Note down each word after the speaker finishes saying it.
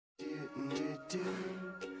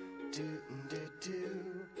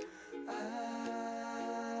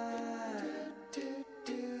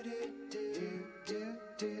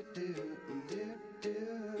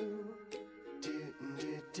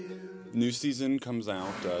New season comes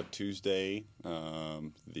out Tuesday,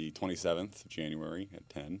 the 27th of January at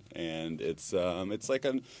 10, and it's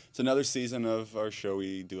another season of our show.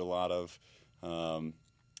 We do a lot of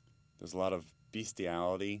there's a lot of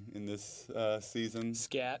bestiality in this season.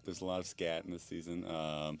 Scat. There's a lot of scat in this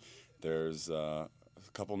season. There's a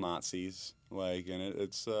couple Nazis in it.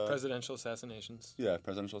 It's presidential assassinations. Yeah,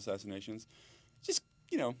 presidential assassinations. Just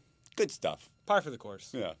good stuff. Par for the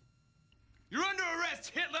course. Yeah. You're under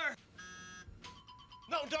arrest, Hitler!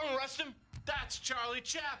 No, don't arrest him. That's Charlie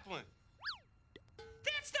Chaplin.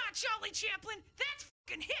 That's not Charlie Chaplin. That's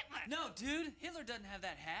fucking Hitler. No, dude. Hitler doesn't have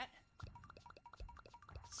that hat.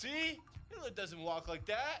 See? Hitler doesn't walk like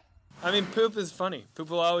that. I mean, poop is funny. Poop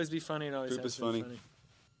will always be funny and always Poop has is to be funny.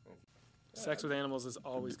 Sex with animals is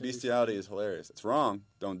always going to be Bestiality is hilarious. It's wrong.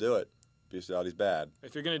 Don't do it. Bestiality's bad.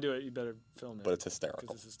 If you're going to do it, you better film it. But it's hysterical.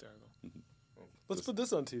 Because it's hysterical. Let's put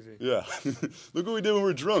this on TV. Yeah. Look what we did when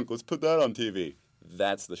we were drunk. Let's put that on TV.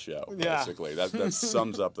 That's the show, basically. That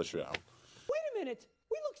sums up the show. Wait a minute.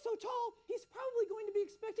 We look so tall, he's probably going to be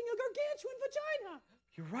expecting a gargantuan vagina.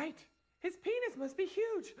 You're right. His penis must be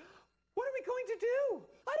huge. What are we going to do?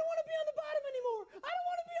 I don't want to be on the bottom anymore. I don't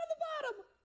want to